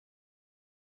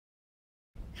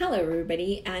Hello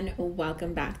everybody and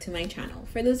welcome back to my channel.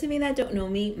 For those of you that don't know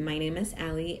me, my name is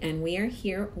Ali and we are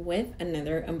here with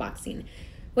another unboxing.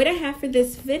 What I have for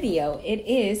this video, it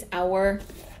is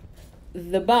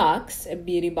the box, a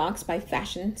beauty box by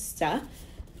Fashionsta.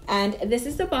 And this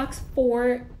is the box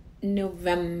for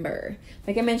November.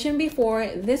 Like I mentioned before,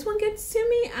 this one gets to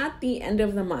me at the end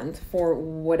of the month for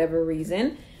whatever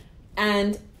reason.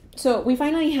 And so we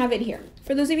finally have it here.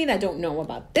 For those of you that don't know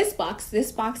about this box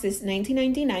is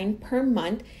 $19.99 per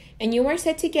month, and you are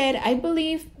set to get, I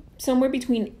believe, somewhere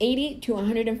between $80 to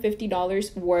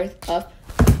 $150 worth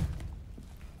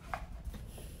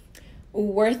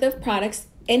of products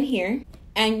in here,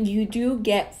 and you do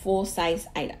get full-size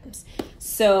items.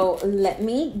 So let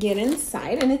me get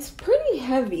inside, and it's pretty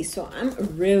heavy, so I'm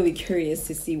really curious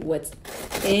to see what's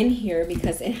in here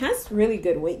because it has really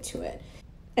good weight to it.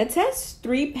 It says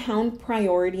 3-pound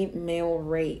priority mail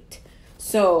rate.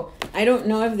 So I don't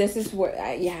know if this is what,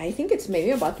 yeah, I think it's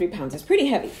maybe about 3 pounds. It's pretty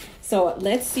heavy. So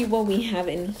let's see what we have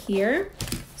in here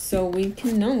so we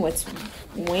can know what's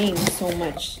weighing so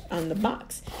much on the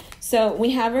box. So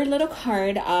we have our little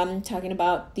card talking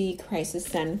about the crisis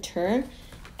center.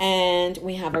 And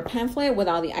we have our pamphlet with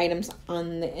all the items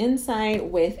on the inside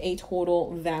with a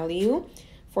total value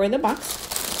for the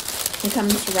box. It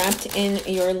comes wrapped in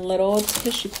your little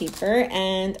tissue paper,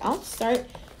 and I'll start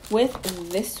with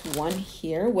this one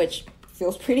here, which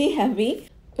feels pretty heavy.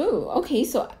 Ooh, okay,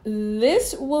 so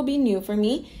this will be new for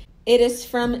me. It is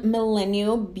from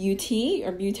Millennial Beauty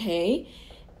or Beauty.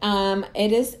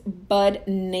 It is Bud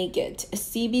Naked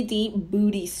CBD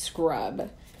Booty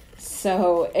Scrub.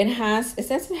 So it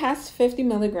says it has 50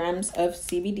 milligrams of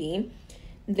CBD.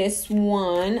 This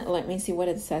one, let me see what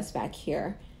it says back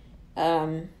here.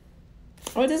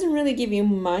 Oh, it doesn't really give you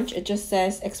much. It just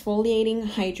says exfoliating,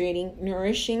 hydrating,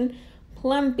 nourishing,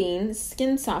 plumping,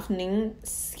 skin softening,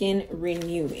 skin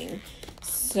renewing.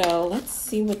 So let's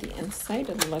see what the inside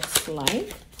looks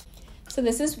like. So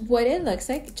this is what it looks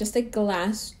like, just a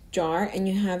glass jar, and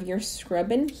you have your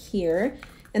scrub in here.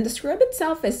 And the scrub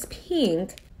itself is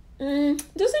pink.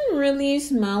 Doesn't really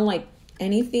smell like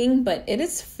anything, but it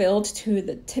is filled to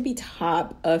the tippy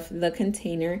top of the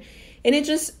container. And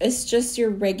it's just your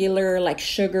regular, like,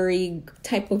 sugary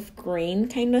type of grain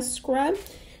kind of scrub.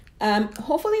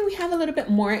 Hopefully we have a little bit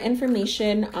more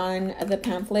information on the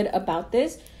pamphlet about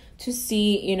this to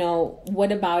see, you know,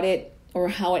 what about it or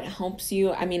how it helps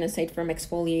you. I mean, aside from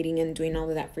exfoliating and doing all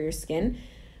of that for your skin.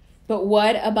 But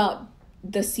what about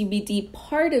the CBD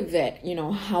part of it, you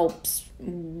know, helps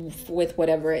with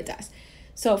whatever it does.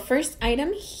 So first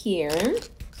item here.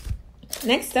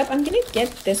 Next up, I'm going to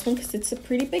get this one because it's a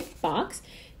pretty big box.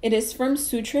 It is from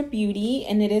Sutra Beauty,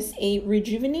 and it is a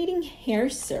rejuvenating hair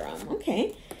serum.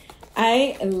 Okay.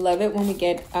 I love it when we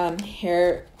get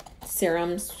hair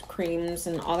serums, creams,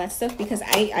 and all that stuff because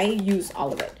I use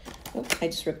all of it. Oh, I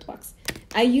just ripped the box.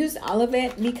 I use all of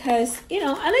it because, you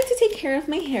know, I like to take care of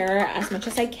my hair as much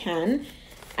as I can.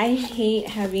 I hate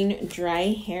having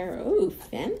dry hair. Oh,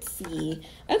 fancy.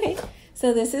 Okay.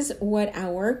 So this is what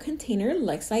our container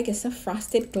looks like. It's a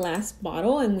frosted glass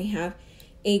bottle, and we have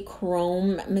a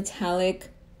chrome metallic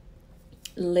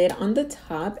lid on the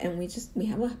top, and we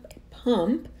have a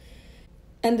pump.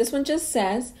 And this one just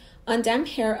says, on damp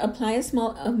hair, apply a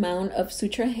small amount of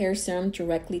Sutra hair serum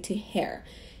directly to hair.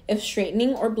 If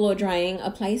straightening or blow drying,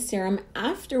 apply serum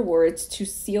afterwards to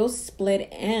seal split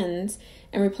ends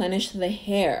and replenish the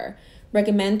hair.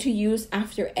 Recommend to use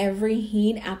after every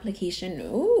heat application.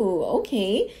 Ooh,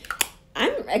 okay.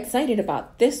 I'm excited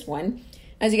about this one.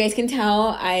 As you guys can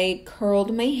tell, I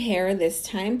curled my hair this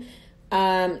time.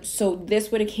 So this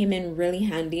would have came in really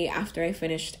handy after I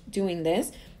finished doing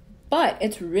this. But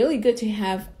it's really good to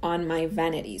have on my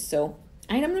vanity. So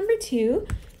item number 2,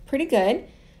 pretty good.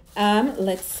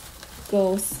 Let's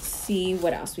go see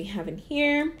what else we have in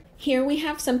here. Here we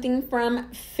have something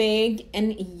from Fig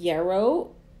and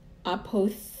Yarrow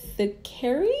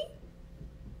Apothecary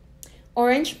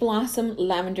Orange Blossom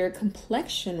Lavender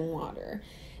Complexion Water,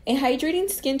 a hydrating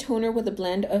skin toner with a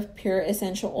blend of pure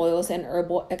essential oils and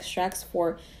herbal extracts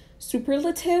for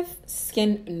superlative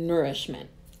skin nourishment.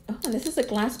 Oh, this is a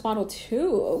glass bottle too.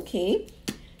 Okay,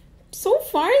 so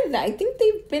far I think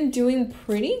they've been doing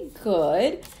pretty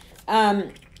good.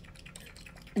 Let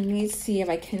me see if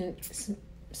I can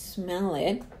smell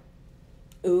it.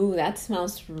 Ooh, that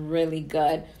smells really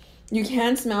good. You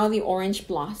can smell the orange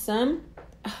blossom.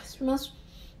 Oh, it smells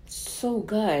so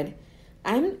good.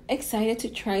 I'm excited to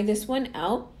try this one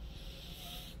out.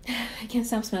 I can't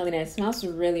stop smelling it. It smells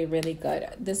really, really good.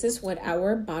 This is what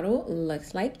our bottle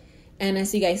looks like. And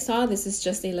as you guys saw, this is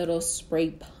just a little spray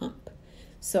pump.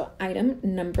 So item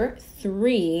number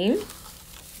 3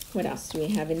 What else do we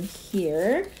have in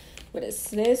here? What is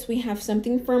this? We have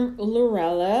something from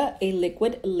Lorella, a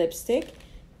liquid lipstick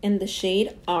in the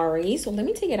shade Ari. So let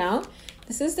me take it out.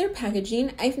 This is their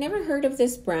packaging. I've never heard of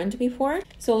this brand before.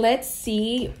 So let's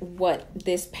see what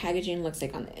this packaging looks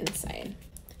like on the inside.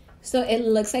 So it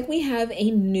looks like we have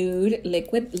a nude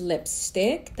liquid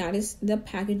lipstick. That is the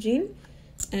packaging.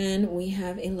 And we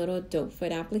have a little doe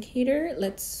foot applicator.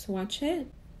 Let's swatch it.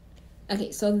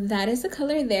 Okay, so that is the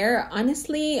color there.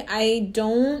 Honestly, I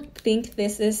don't think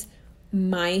this is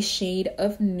my shade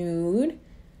of nude.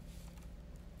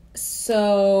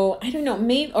 So I don't know,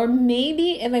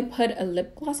 maybe if I put a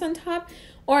lip gloss on top,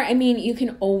 or I mean, you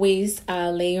can always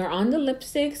layer on the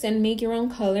lipsticks and make your own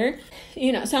color,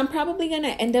 you know. So I'm probably gonna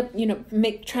end up, you know,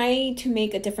 try to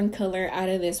make a different color out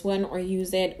of this one, or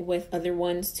use it with other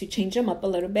ones to change them up a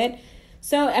little bit.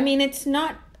 So I mean, it's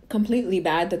not completely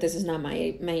bad that this is not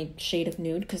my shade of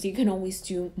nude, because you can always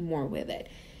do more with it.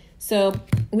 So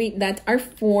that's our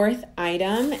fourth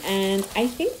item, and I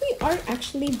think we are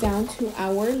actually down to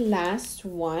our last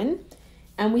one.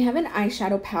 And we have an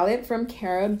eyeshadow palette from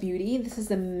Cara Beauty. This is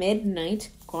the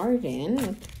Midnight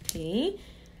Garden. Okay, let's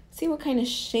see what kind of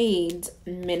shades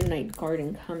Midnight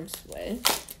Garden comes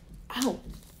with. Ow.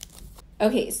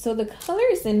 Okay, so the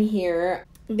colors in here,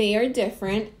 they are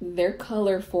different. They're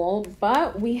colorful,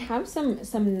 but we have some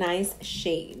nice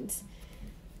shades.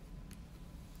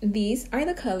 These are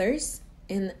the colors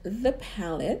in the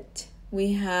palette.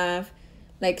 We have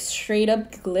like straight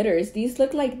up glitters. These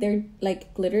look like they're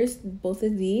like glitters, both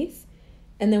of these.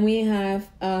 And then we have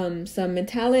some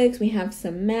metallics, we have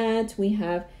some matte, we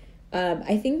have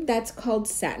I think that's called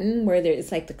satin, where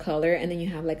there's like the color and then you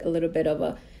have like a little bit of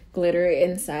a glitter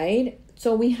inside.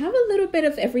 So we have a little bit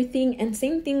of everything, and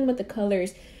same thing with the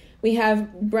colors. We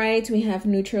have brights, we have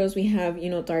neutrals, we have,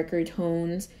 you know, darker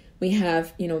tones. We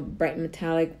have, you know, bright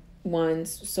metallic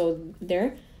ones. So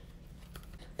there.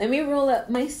 Let me roll up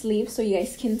my sleeve so you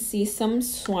guys can see some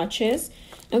swatches.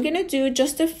 I'm going to do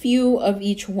just a few of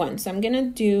each one. So I'm going to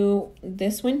do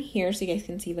this one here so you guys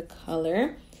can see the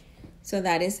color. So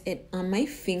that is it on my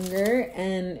finger.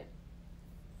 And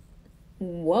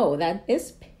whoa, that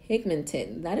is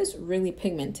pigmented. That is really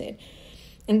pigmented.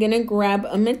 I'm going to grab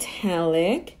a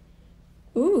metallic.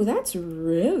 Ooh, that's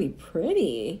really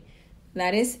pretty.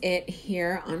 That is it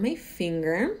here on my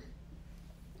finger.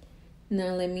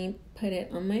 Now let me put it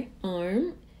on my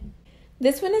arm.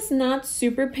 This one is not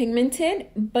super pigmented,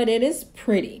 but it is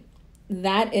pretty.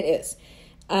 That it is.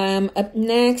 Up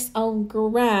next, I'll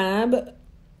grab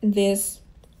this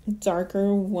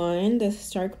darker one, this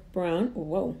dark brown.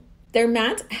 Whoa. Their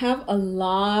mattes have a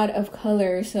lot of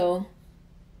color, so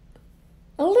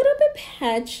a little bit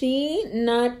patchy,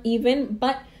 not even,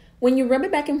 but when you rub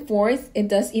it back and forth, it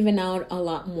does even out a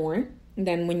lot more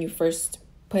than when you first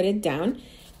put it down.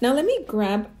 Now let me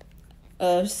grab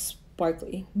a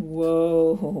sparkly.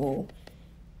 Whoa.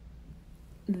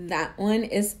 That one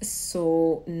is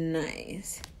so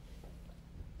nice.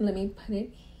 Let me put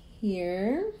it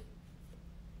here.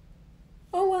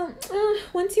 Oh, well,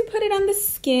 once you put it on the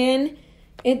skin,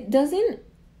 it doesn't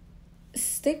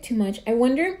stick too much.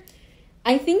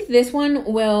 I think this one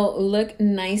will look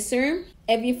nicer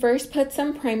if you first put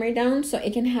some primer down, so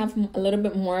it can have a little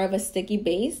bit more of a sticky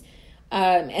base.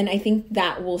 And I think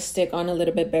that will stick on a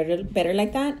little bit better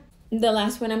like that. The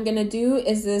last one I'm going to do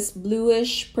is this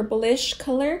bluish, purplish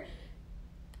color.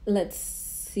 Let's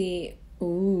see.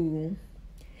 Ooh.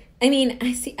 I mean,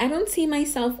 I don't see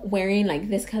myself wearing like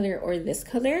this color or this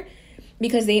color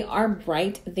because they are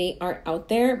bright, they are out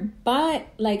there, but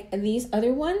like these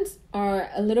other ones are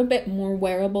a little bit more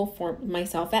wearable for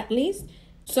myself at least.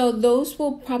 So those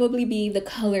will probably be the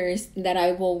colors that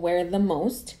I will wear the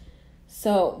most.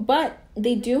 So, but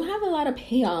they do have a lot of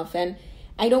payoff, and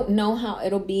I don't know how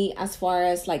it'll be as far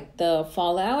as like the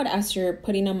fallout as you're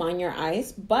putting them on your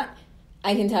eyes, but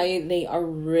I can tell you they are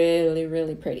really,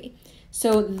 really pretty.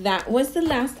 So that was the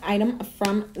last item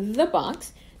from the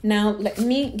box. Now let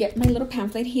me get my little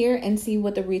pamphlet here and see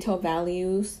what the retail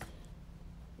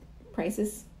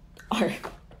prices are.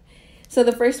 So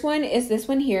the first one is this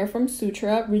one here from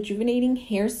Sutra, Rejuvenating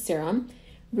Hair Serum.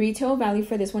 Retail value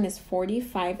for this one is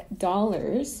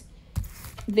 $45.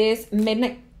 This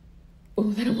Midnight...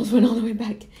 Oh, that almost went all the way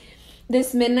back.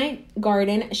 This Midnight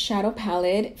Garden Shadow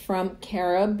Palette from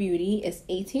Cara Beauty is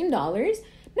 $18.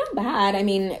 Not bad. I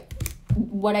mean,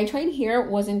 what I tried here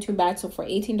wasn't too bad. So for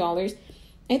 $18,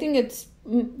 I think it's...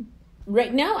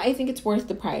 Right now, I think it's worth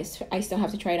the price. I still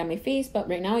have to try it on my face, but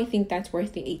right now I think that's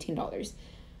worth the $18.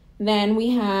 Then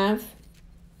we have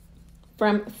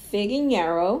from Fig and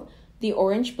Yarrow, the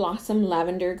Orange Blossom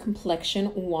Lavender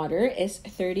Complexion Water is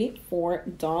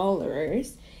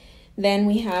 $34. Then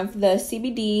we have the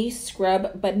CBD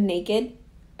Scrub But Naked,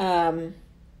 the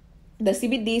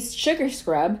CBD Sugar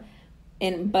Scrub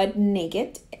in Bud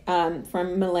Naked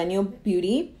from Millennial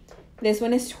Beauty. This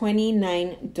one is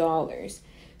 $29.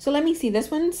 So let me see.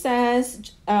 This one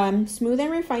says, smooth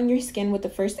and refine your skin with the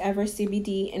first ever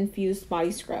CBD infused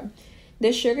body scrub.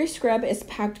 This sugar scrub is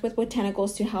packed with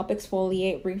botanicals to help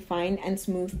exfoliate, refine, and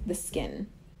smooth the skin.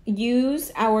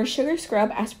 Use our sugar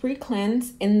scrub as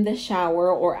pre-cleanse in the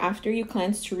shower or after you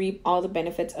cleanse to reap all the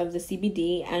benefits of the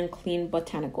CBD and clean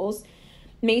botanicals.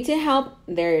 Made to help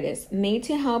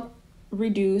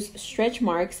reduce stretch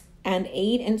marks and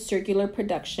aid in circular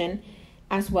production,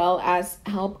 as well as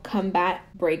help combat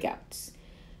breakouts.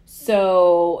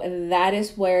 So that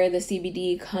is where the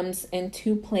CBD comes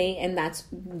into play, and that's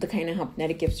the kind of help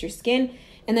that it gives your skin.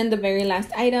 And then the very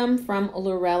last item from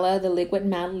Lorella, the Liquid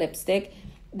Matte Lipstick.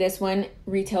 This one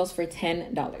retails for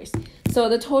 $10. So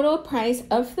the total price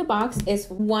of the box is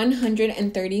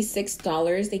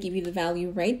 $136. They give you the value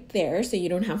right there, so you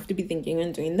don't have to be thinking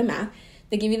and doing the math.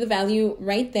 They give you the value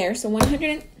right there. So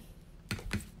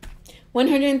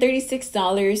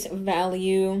 $136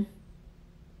 value,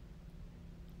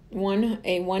 a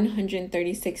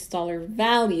 $136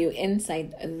 value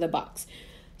inside the box.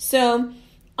 So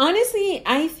honestly,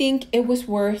 I think it was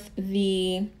worth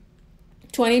the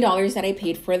 $20 that I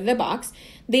paid for the box.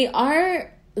 They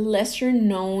are lesser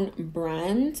known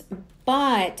brands,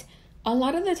 but a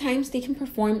lot of the times they can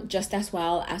perform just as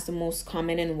well as the most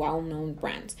common and well-known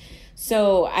brands.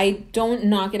 So I don't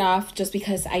knock it off just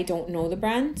because I don't know the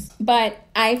brands, but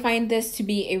I find this to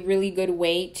be a really good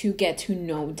way to get to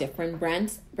know different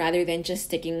brands rather than just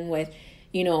sticking with,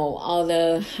 you know, all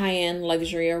the high-end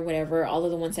luxury or whatever, all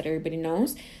of the ones that everybody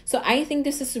knows. So I think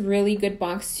this is a really good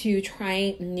box to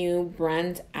try new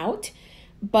brands out.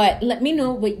 But let me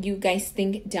know what you guys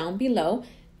think down below.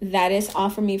 That is all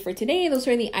from me for today. Those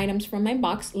are the items from my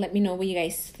box. Let me know what you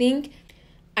guys think.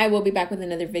 I will be back with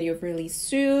another video really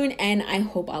soon, and I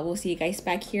hope I will see you guys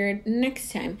back here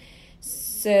next time.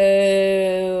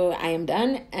 So I am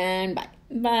done, and bye.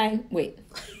 Bye. Wait.